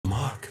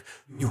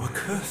You are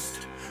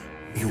cursed.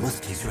 You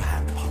must place your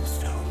hand upon the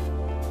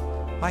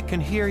stone. I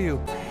can hear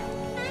you.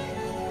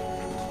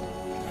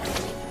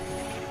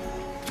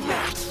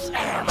 Perhaps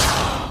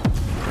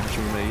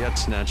we may yet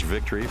snatch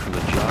victory from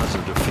the jaws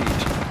of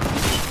defeat.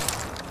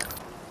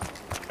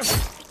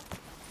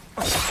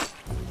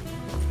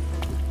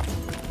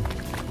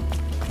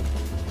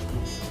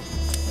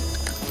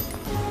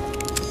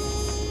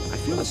 I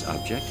feel this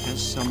object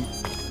has some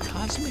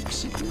cosmic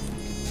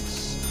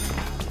significance.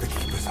 The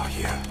keepers are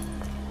here.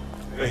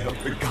 They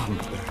have begun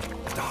their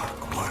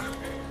dark work.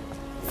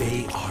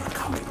 They are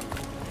coming.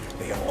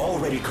 They have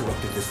already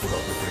corrupted this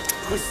world with their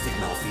twisted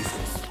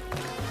malfeasance.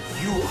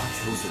 You are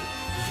chosen.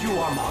 You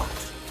are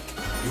marked.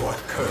 You are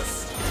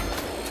cursed.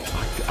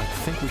 I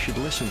think we should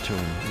listen to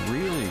him.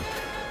 Really,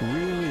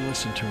 really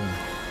listen to him.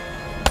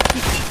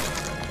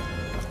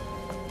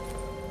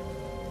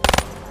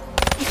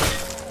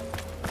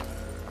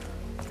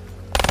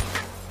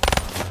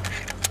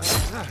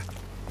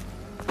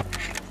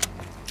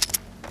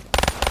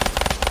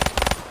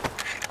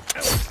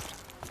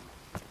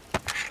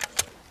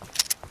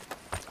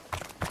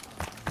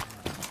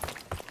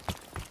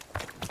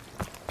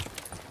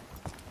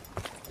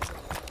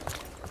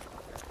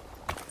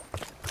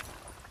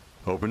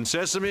 Open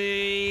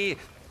sesame!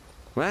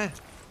 What?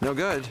 No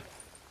good.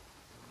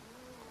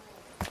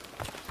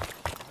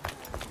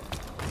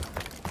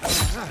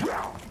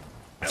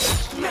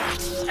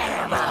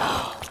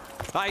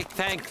 I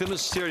thank the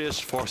mysterious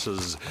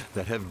forces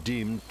that have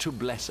deemed to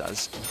bless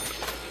us.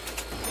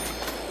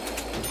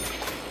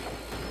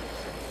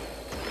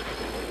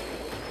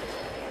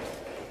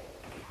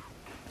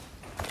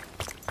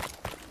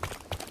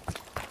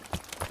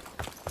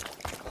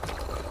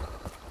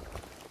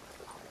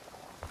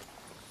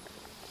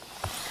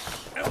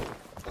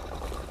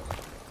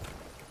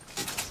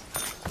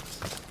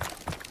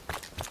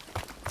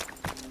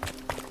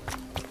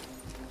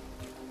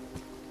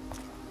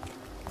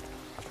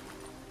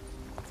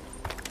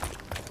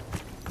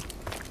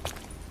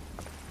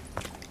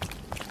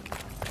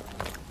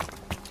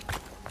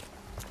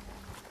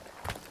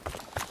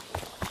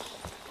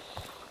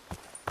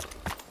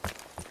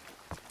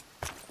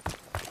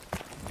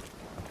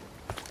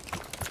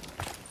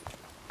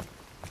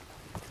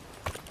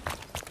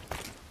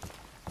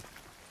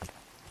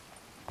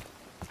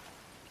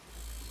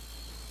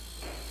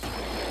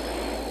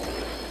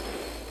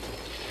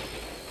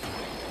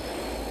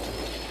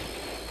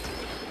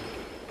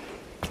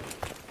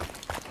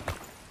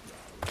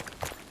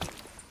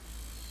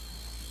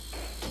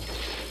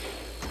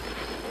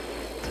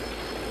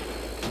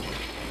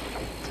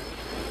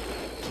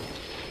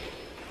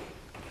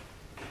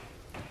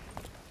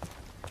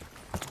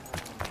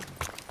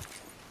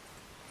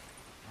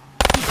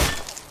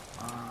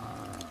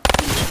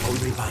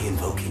 Only by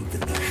invoking the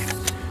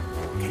beast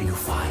can you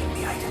find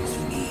the items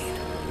you need.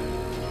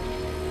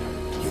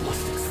 You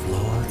must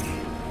explore the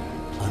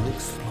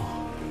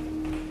unexplored.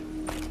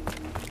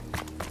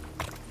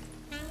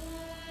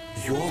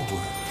 Your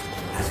world,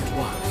 as it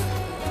was,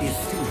 is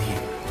still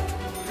here,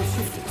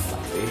 shifted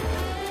slightly,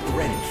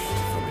 wrenched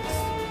from its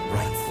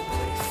rightful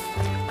place.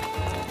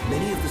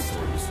 Many of the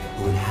souls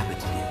who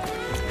inhabited it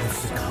have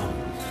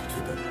succumbed to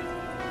the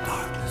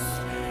darkness.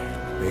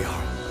 They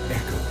are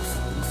echoes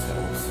of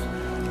themselves,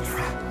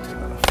 trapped in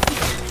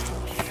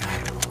the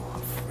shadow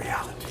of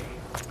reality.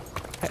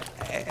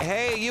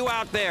 Hey, you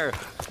out there!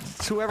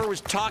 Whoever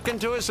was talking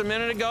to us a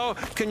minute ago,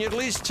 can you at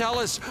least tell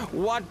us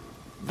what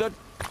the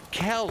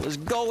hell is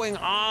going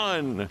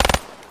on?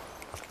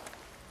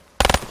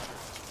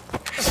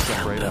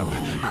 Step right up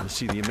and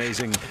see the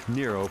amazing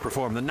Nero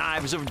perform the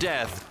knives of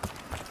death.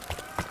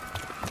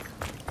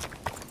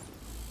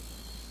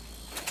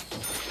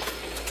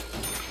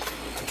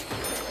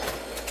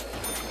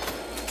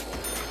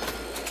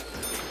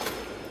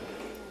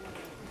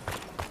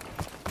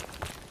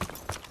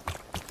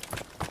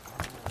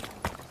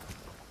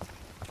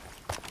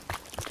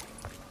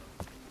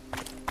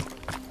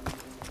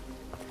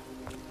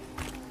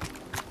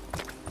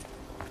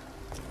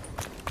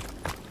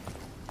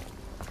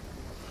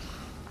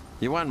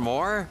 You want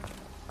more?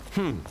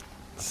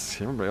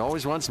 Everybody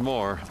always wants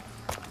more.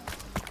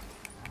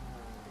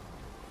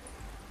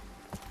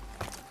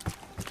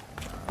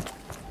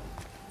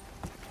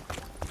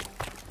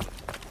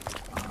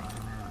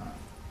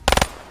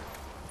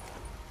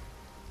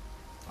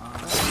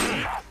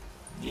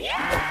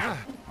 Yeah!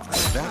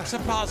 That's a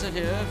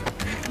positive.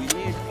 We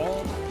need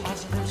all the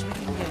positives we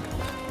can get.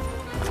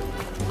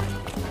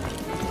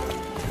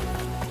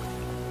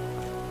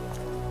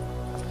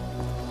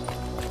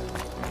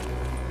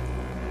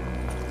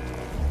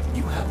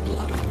 You have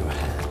blood on your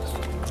hands.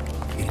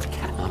 It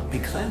cannot be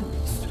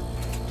cleansed.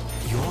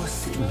 Your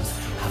sins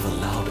have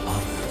allowed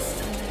others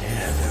to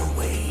tear their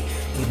way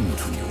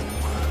into your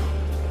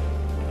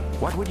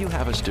world. What would you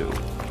have us do?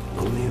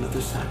 Only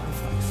another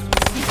sacrifice.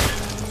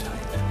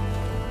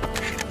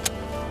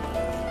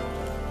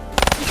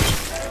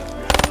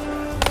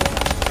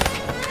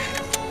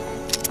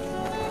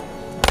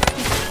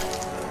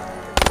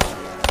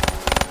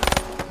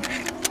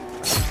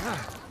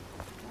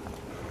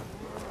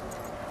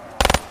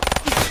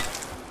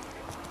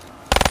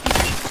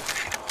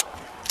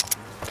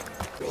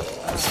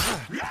 The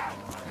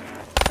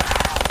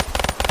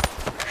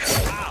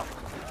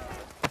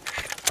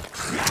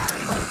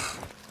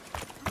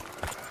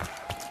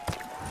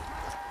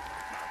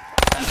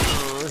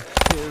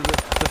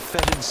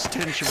fetid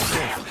stench of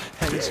death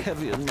hangs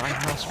heavy in my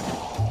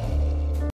nostrils.